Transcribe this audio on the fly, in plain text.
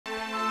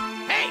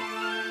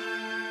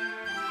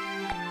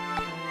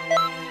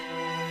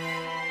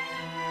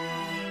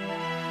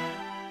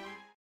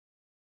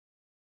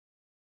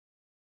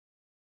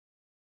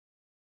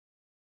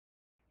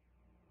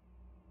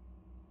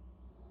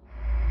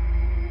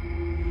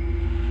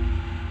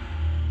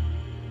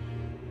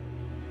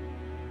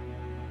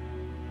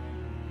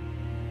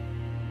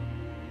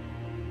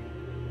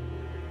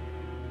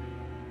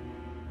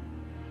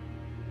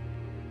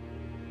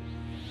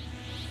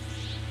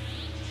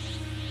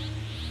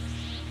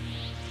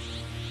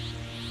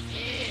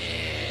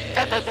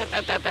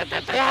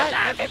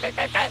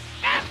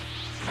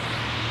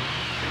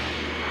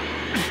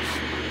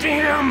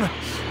Damn!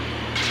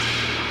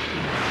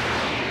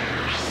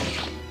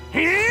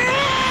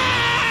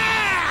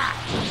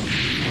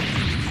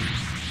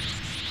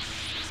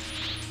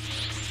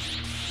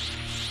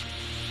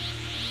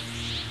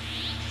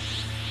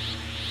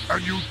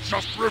 And you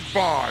just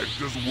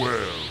revived as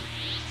well.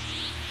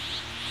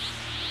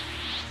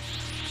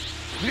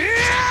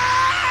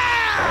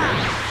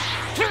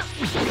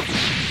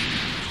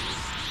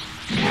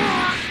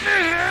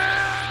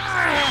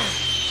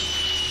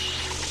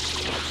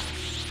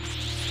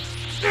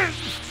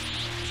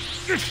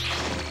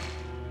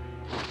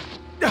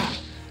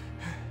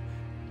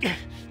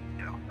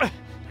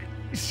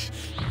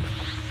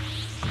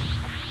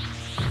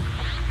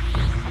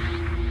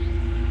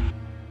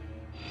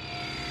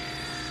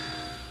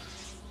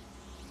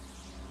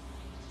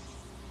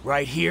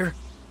 Right here,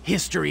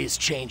 history is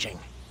changing.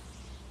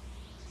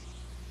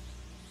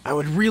 I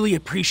would really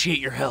appreciate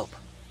your help.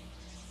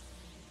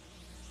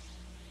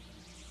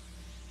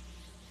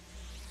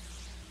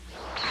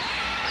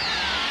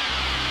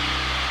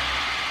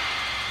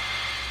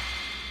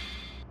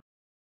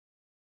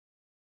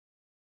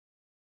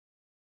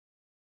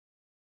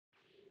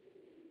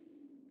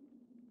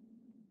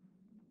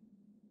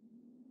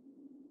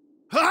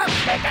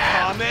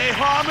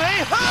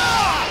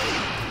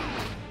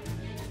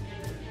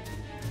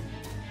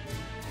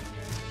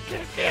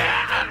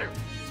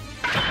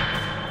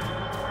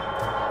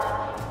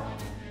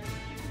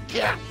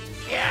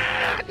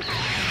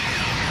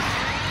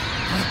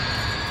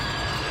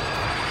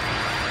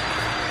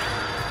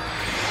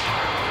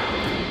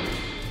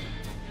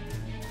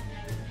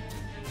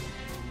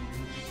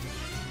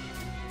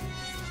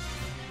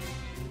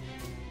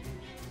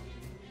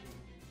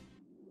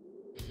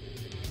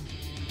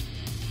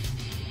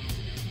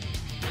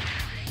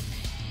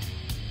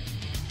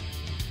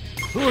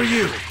 Who are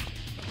you?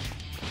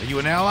 Are you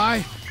an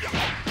ally?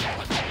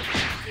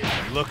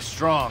 You look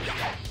strong.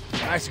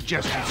 I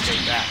suggest you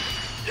stay back.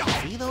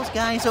 See those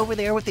guys over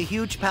there with the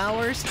huge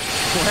powers?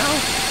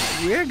 Well,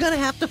 we're gonna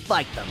have to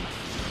fight them.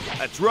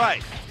 That's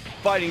right.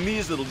 Fighting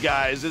these little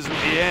guys isn't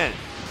the end.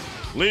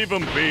 Leave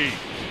them be.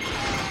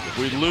 If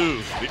we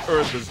lose, the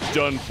Earth is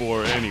done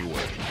for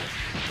anyway.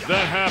 If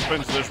that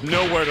happens, there's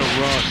nowhere to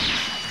run.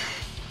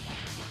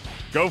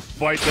 Go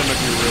fight them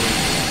if you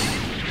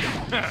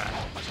really want.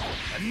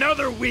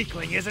 Another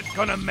weakling isn't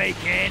gonna make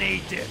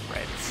any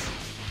difference.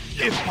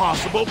 If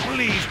possible,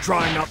 please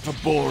try not to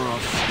bore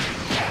us.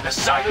 The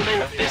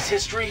Saibaman of this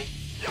history,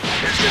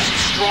 they're just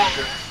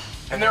stronger.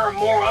 And there are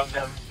more of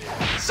them.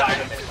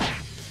 Saibaman.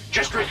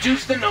 Just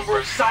reduce the number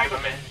of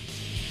Saibaman.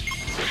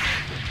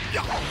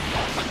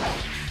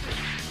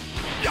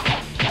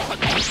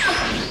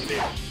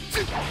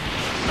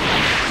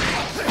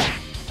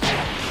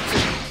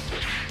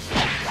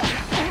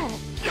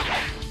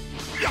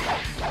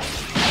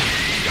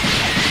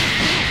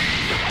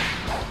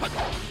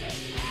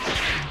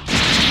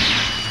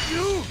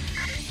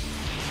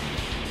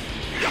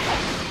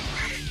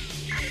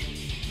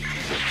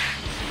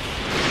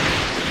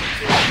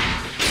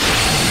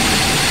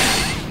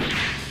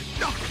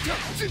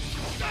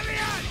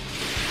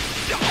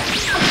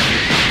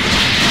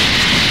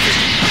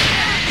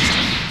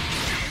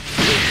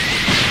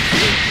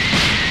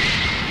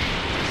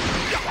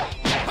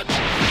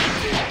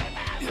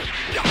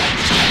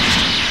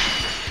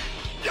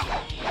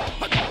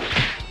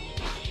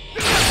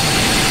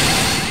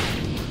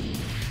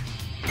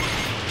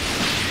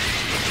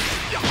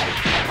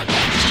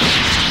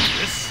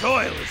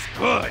 Soil is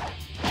good.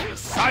 The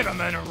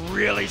Saibamen are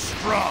really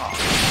strong.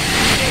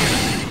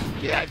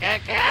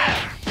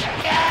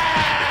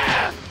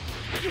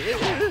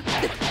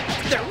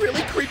 They're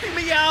really creeping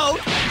me out!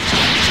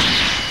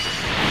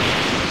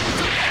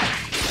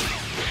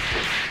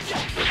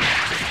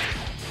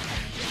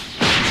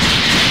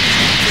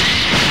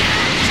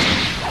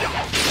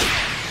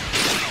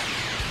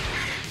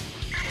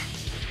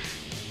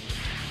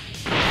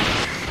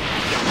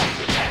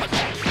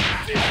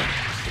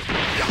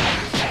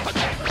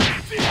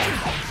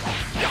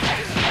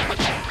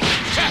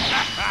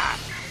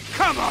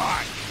 Come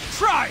on,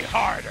 try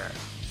harder.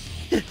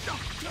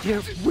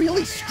 They're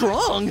really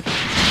strong!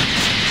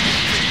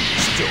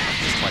 Still have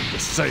to fight the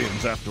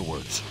Saiyans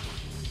afterwards.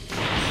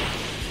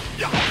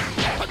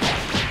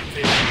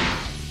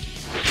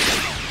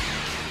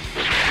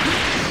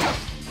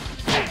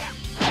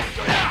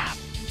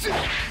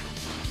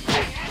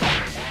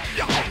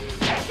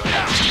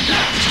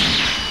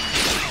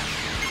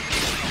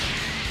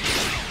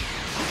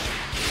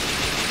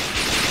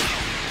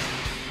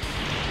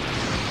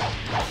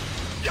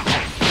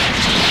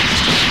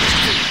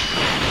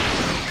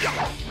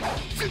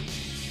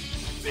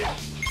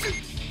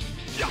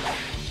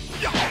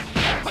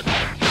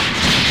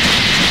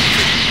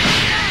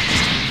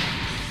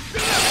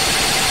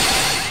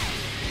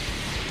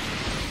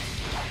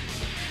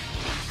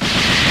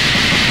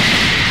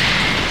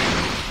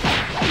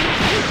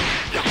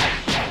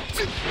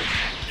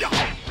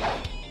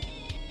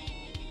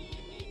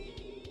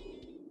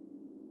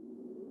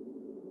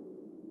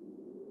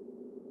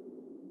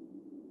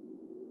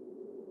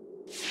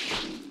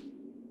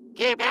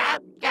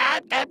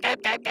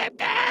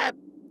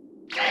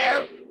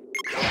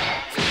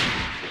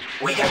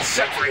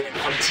 separated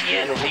from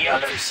Tien and the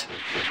others.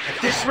 At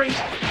this rate,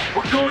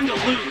 we're going to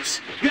lose.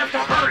 You have to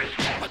hurry.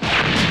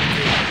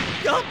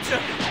 Yamcha!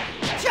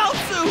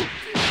 Chaozu!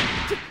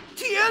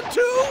 Tien2!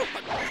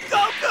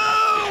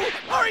 Goku!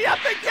 Hurry up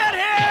and get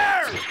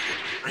here!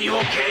 Are you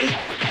okay?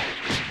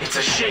 It's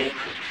a shame,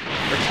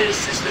 but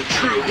this is the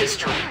true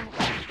history.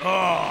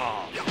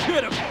 Oh,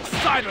 pitiful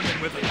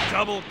Saibaman with a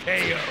double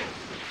KO.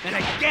 And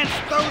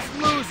against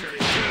those losers,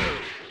 too.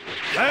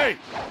 Hey!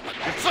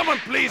 Can someone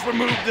please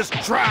remove this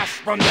trash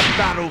from the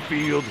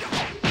battlefield?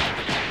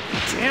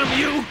 Damn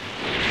you!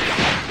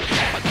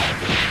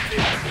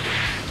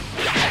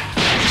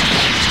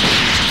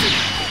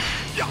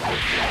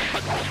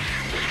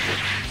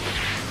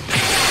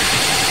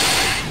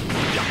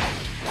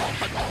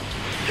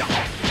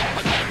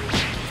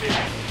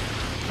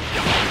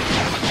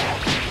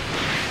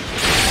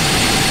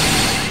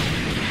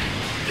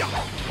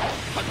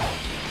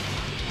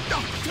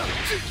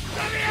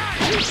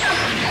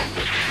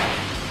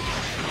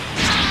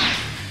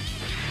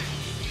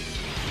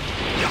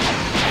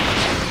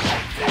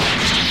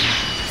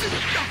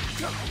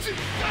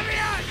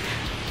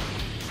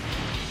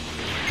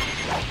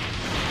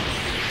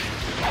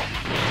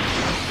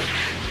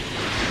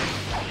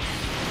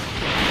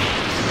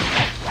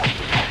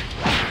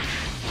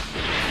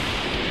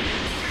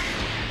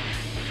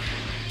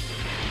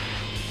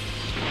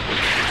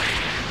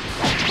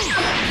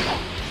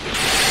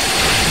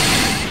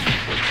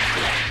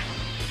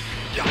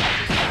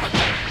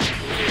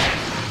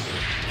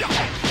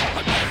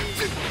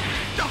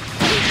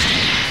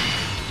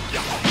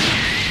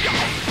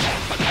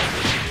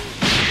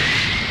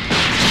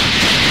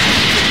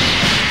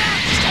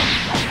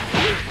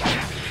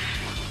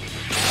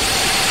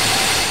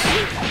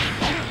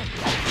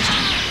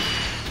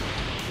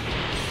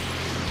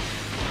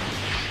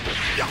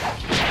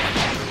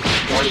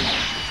 Wait,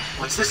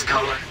 what's this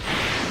color?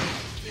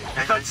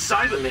 I thought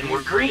Saibamen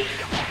were green.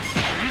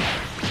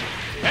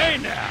 Hey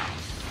now!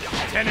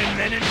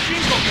 Tenon-men and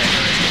Jinglemen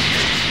are in the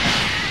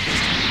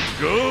mix.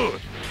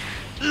 Good.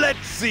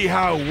 Let's see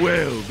how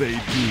well they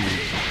do.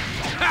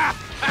 Ha!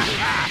 Ha!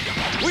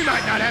 Ha! We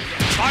might not have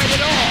to fight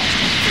at all!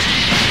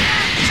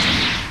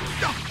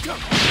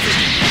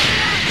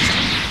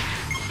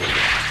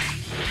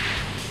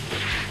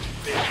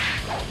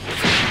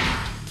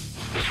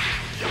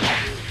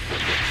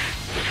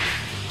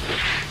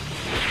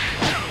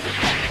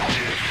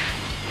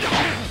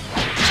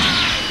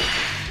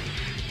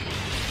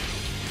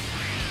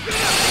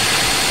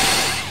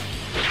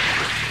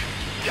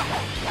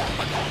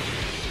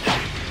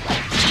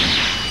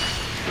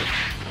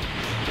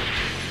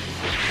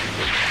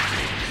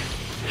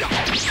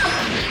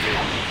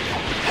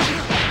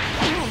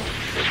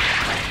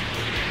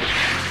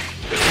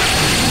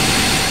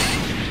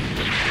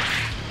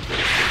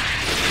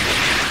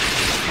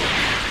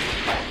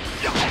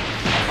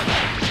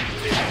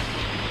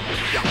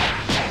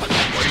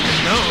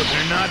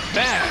 Not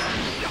bad.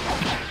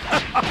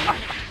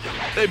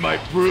 They might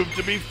prove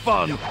to be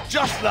fun,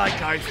 just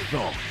like I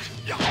thought.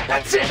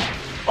 That's it.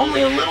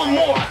 Only a little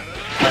more.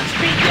 Let's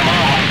beat them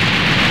all.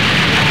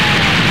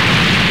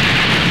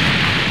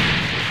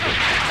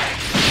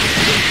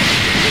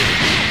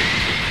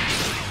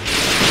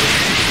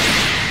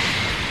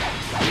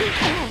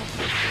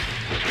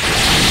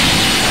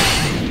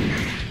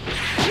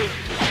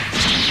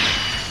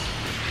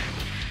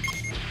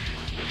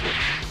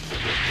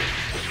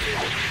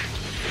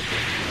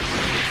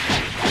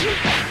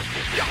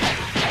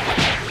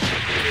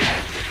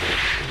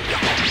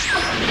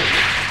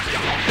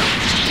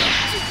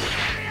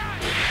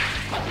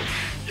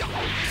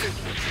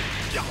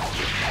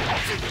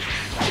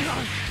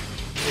 Yeah.